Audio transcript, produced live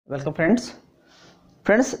Welcome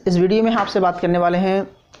friends इस video में आपसे बात करने वाले हैं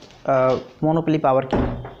मोनोपोली पावर की।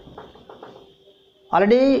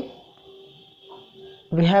 Already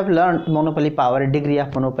we have learn monopoly power, degree of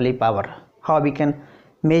monopoly power, how we can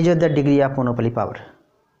measure the degree of monopoly power.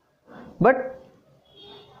 But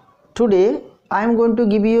today I am going to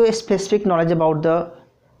give you a specific knowledge about the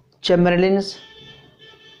Chamberlain's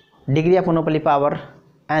degree of monopoly power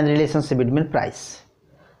and relationship between price.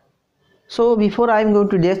 So before I am going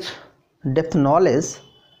to depth knowledge,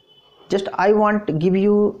 just I want to give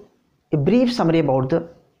you a brief summary about the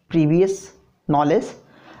previous knowledge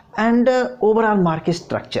and overall market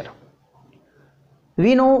structure.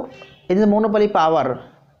 We know in the monopoly power,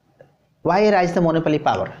 why arise the monopoly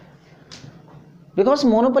power? Because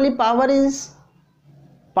monopoly power is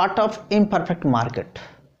part of imperfect market,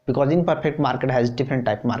 because imperfect market has different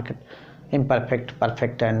type market: imperfect,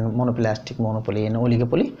 perfect, and monopolistic, monopoly and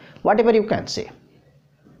oligopoly, whatever you can say.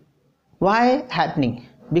 Why happening?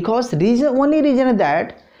 Because only reason is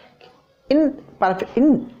that in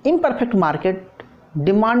imperfect market,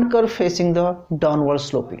 demand curve facing the downward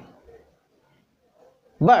sloping,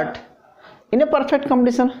 but in a perfect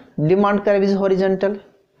condition, demand curve is horizontal.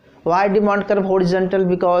 Why demand curve horizontal?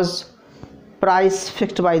 Because price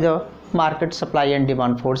fixed by the market supply and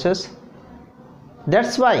demand forces.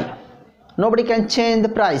 That's why nobody can change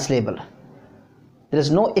the price level. There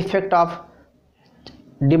is no effect of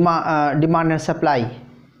demand and supply.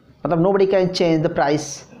 But nobody can change the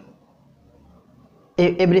price.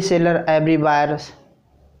 Every seller, every buyer,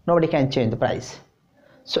 nobody can change the price.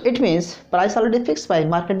 So it means price already fixed by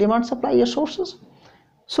market demand, supply, your sources.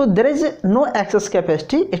 So there is no excess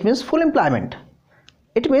capacity. It means full employment.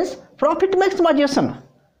 It means profit maximization,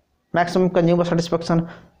 maximum consumer satisfaction,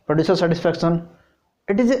 producer satisfaction.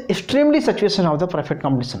 It is an extremely situation of the perfect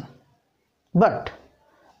condition. But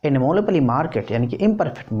in a monopoly market, yani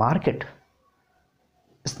imperfect market,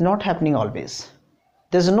 it's not happening always.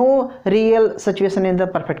 There's no real situation in the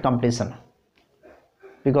perfect competition,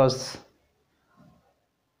 because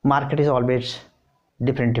market is always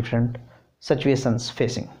different situations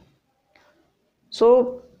facing.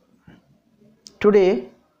 So today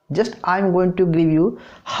just I am going to give you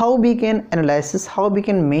how we can analyze, how we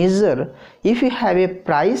can measure if you have a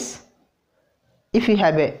price, if you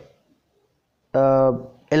have a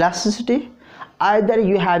elasticity. Either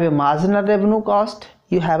you have a marginal revenue cost,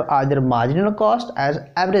 you have either marginal cost as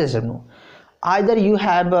average revenue, either you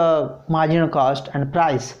have a marginal cost and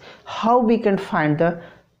price. How we can find the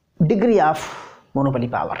degree of monopoly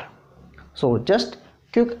power? So just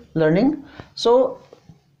quick learning. So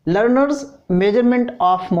Lerner's measurement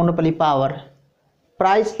of monopoly power,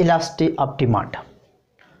 price elasticity of demand.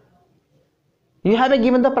 You have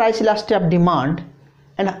given the price elasticity of demand,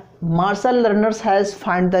 and Marshall Lerner has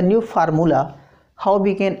find the new formula how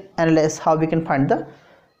we can analyze, how we can find the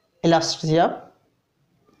elasticity of,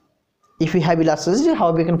 if we have elasticity,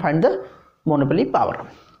 how we can find the monopoly power.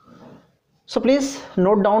 So please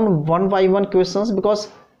note down one by one questions, because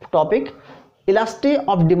topic elasticity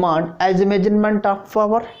of demand as a measurement of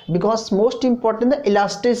power, because most important the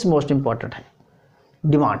elasticity is most important है.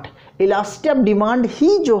 Demand, elasticity of demand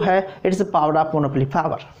ही जो है, it's the power of monopoly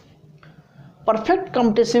power. Perfect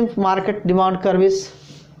competitive market demand curve is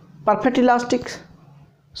perfect elastic,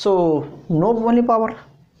 so no monopoly power.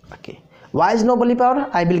 Okay, why is no monopoly power?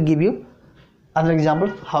 I will give you another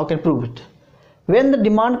example how can prove it. When the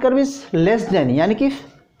demand curve is less than, यानी कि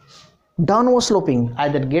downward sloping,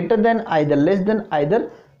 either greater than, either less than,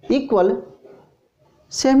 either equal,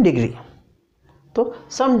 same degree, तो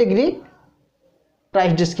some degree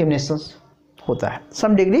price discrimination होता है,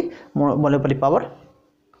 some degree monopoly power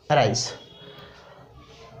arise.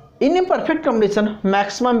 In a perfect condition,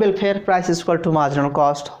 maximum welfare price is equal to marginal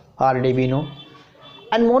cost, already we know,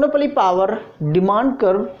 and monopoly power demand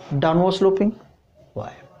curve downward sloping.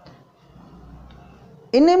 Why?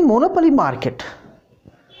 In a monopoly market,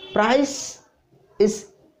 price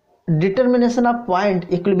is determination of point,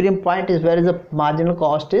 equilibrium point is where the marginal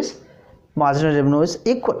cost is, marginal revenue is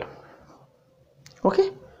equal.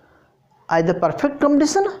 Okay, either perfect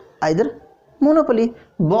condition, either monopoly,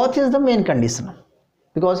 both is the main condition,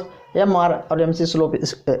 because MR or MC slope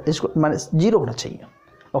is zero होना चाहिए.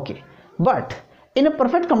 Okay, but in a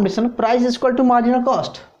perfect condition, price is equal to marginal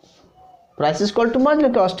cost, price is equal to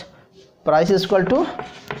marginal cost, price is equal to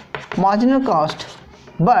marginal cost.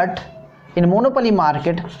 But in monopoly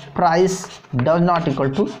market, price does not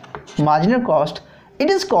equal to marginal cost.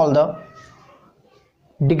 It is called the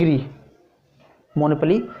degree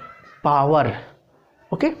monopoly power.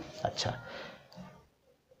 Okay, अच्छा.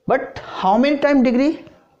 But how many time degree?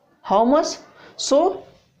 How much? So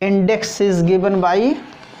index is given by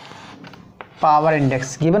power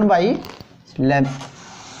index given by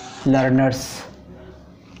Lerner's.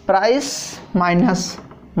 Price minus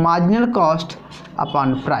marginal cost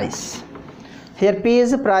upon price. Here P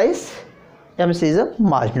is the price, MC is a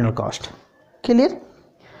marginal cost. Clear?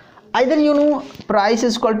 Either you know price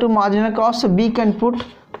is equal to marginal cost, so B can put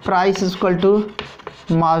price is equal to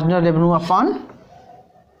marginal revenue upon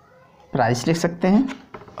price लिख सकते हैं.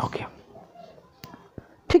 Okay,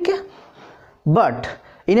 ठीक है. But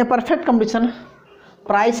in a perfect competition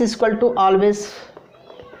price is equal to always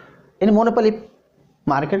in monopoly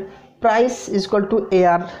market price is equal to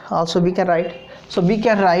AR. Also we can write, so we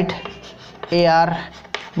can write AR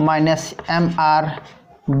minus MR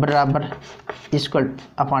बराबर is equal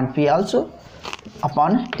upon P also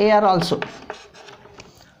upon AR also,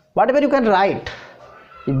 whatever you can write,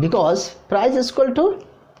 because price is equal to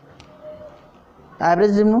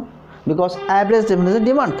average revenue, because average revenue is a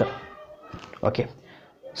demand curve. Okay,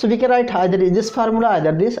 so we can write either this formula,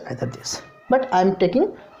 either this, but I am taking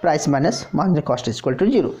price minus marginal cost is equal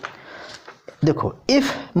to 0. देखो,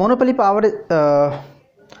 if monopoly power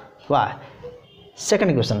why second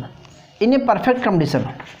equation in a perfect competition,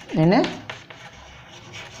 in a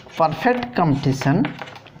perfect competition,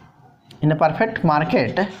 in a perfect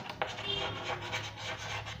market,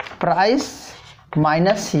 price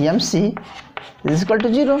minus CMC is equal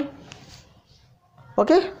to 0.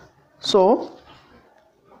 Okay, so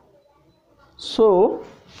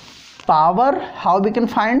power, how we can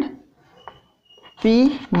find?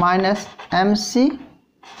 P minus MC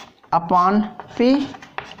upon P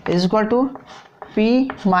is equal to P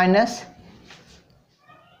minus,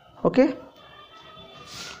 okay,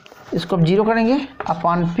 इसको अब 0 करेंगे,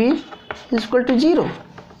 upon P is equal to 0.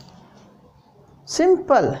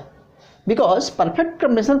 Simple, because perfect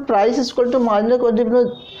combination price is equal to marginal cost,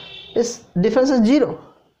 is difference is 0.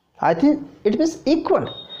 I think it means equal.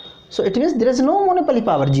 So it means there is no monopoly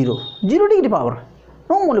power, 0 degree power,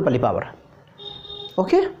 no monopoly power.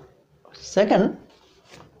 Okay. Second,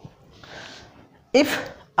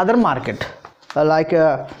 if other market like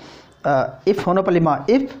if monopoly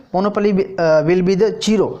will be the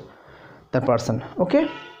 0, the person, okay,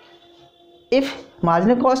 if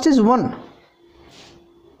marginal cost is 1,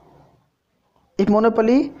 if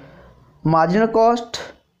monopoly marginal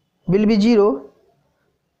cost will be 0,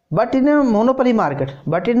 but in a monopoly market,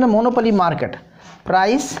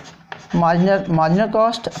 price marginal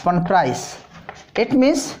cost upon price, it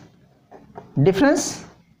means difference,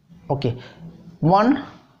 okay, 1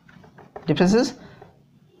 difference is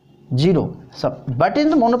 0. So but in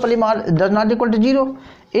the monopoly does not equal to 0,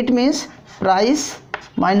 it means price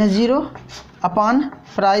minus 0 upon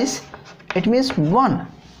price, it means 1.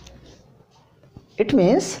 It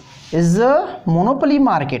means is the monopoly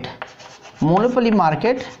market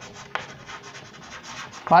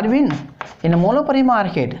Parvin, in a monopoly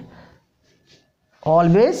market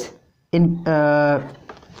always in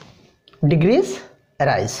degrees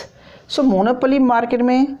arise. So monopoly market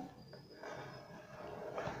में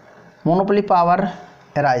monopoly power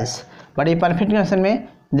arise, but in perfect condition में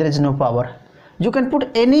there is no power. You can put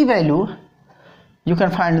any value, you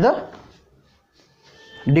can find the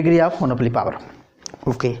degree of monopoly power.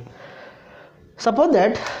 Okay, suppose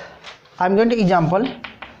that I am going to example,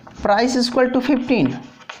 price is equal to 15,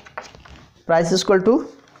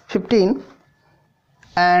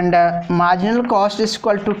 and marginal cost is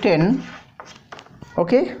equal to 10.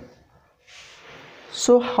 Okay,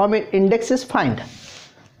 so how many indexes find?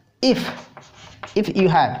 If you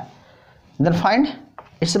have, then find,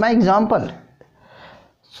 it's my example.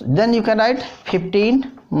 So then you can write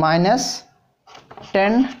 15 minus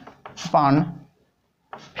 10 upon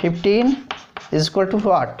 15 is equal to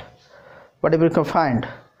what? Whatever you can find,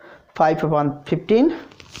 5 upon 15,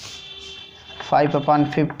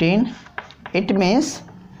 it means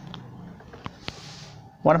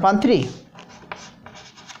 1 upon 3.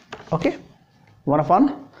 Okay, 1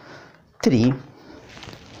 upon 3.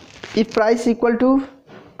 If price equal to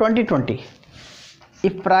 20,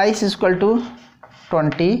 if price is equal to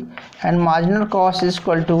 20 and marginal cost is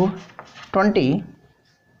equal to 20,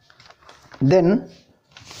 then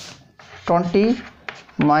 20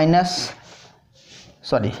 minus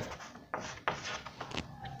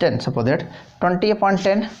 10, suppose that 20 upon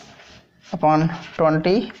 10 upon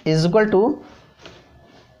 20 is equal to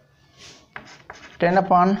 10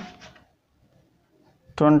 upon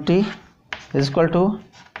 20 is equal to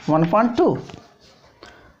 1.2.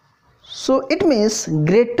 So it means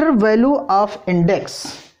greater value of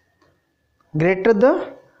index, greater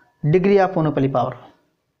the degree of monopoly power.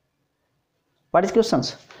 What is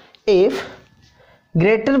questions? If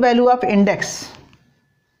greater value of index,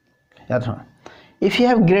 if you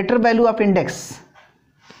have greater value of index,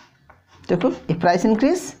 देखो if price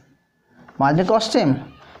increase marginal cost same,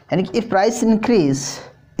 यानी कि if price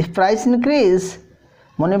increase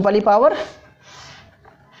monopoly power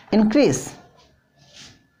increase,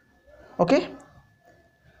 okay,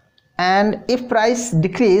 and if price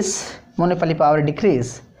decrease monopoly power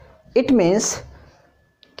decrease. It means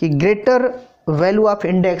कि greater value of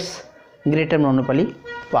index greater monopoly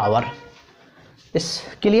power. Is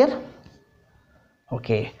clear?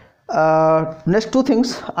 Okay. Next two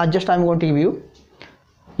things just I'm going to give you.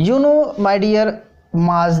 You know, my dear,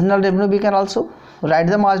 marginal revenue we can also write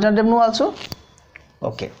the marginal revenue also.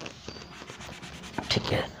 Okay.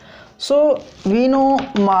 ठीक है. So we know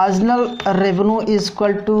marginal revenue is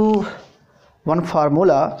equal to one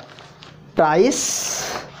formula,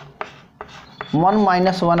 price 1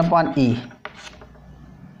 minus 1 upon E.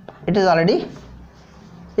 It is already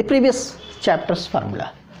a previous chapter's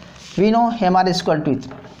formula. We know MR is equal to it.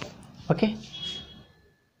 Okay.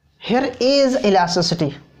 Here is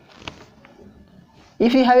elasticity.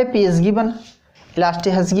 If you have a P is given,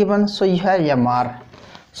 elasticity has given, so you have MR.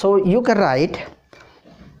 So you can write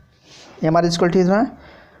MR is equal to this one.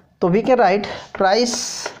 So we can write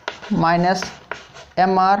price minus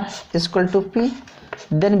MR is equal to P.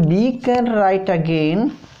 Then we can write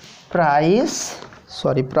again price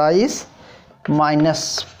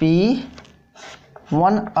minus P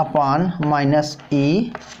 1 upon minus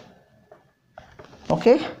E,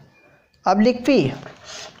 okay, oblique P.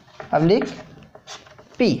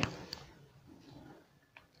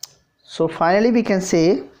 So finally we can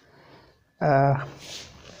say,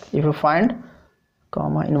 if you find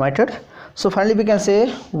comma inverted, so finally we can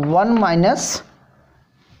say 1 minus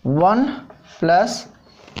 1 plus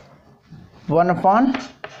 1 upon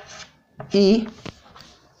E.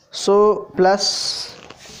 So plus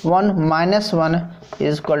 1 minus 1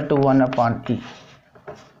 is equal to 1 upon E.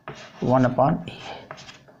 1 upon E.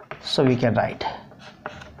 So we can write.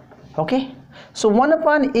 Okay. So 1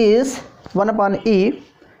 upon E is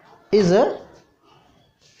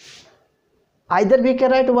either we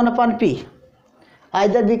can write 1 upon P.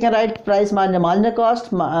 Either we can write price minus marginal cost,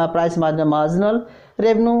 price minus marginal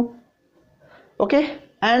revenue. Okay.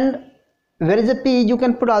 And where is the P? You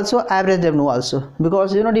can put also average revenue also,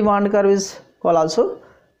 because you know demand curve is called also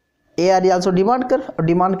AR is also demand curve, or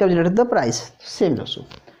demand curve related to the price, same also.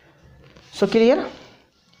 So clear?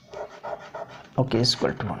 Okay, is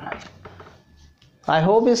equal to 1. I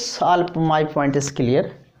hope is all my point is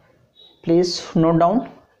clear. Please note down.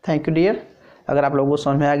 Thank you dear. अगर आप लोगों को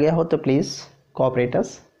समझ में आ गया हो तो please cooperate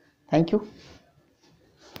us. Thank you.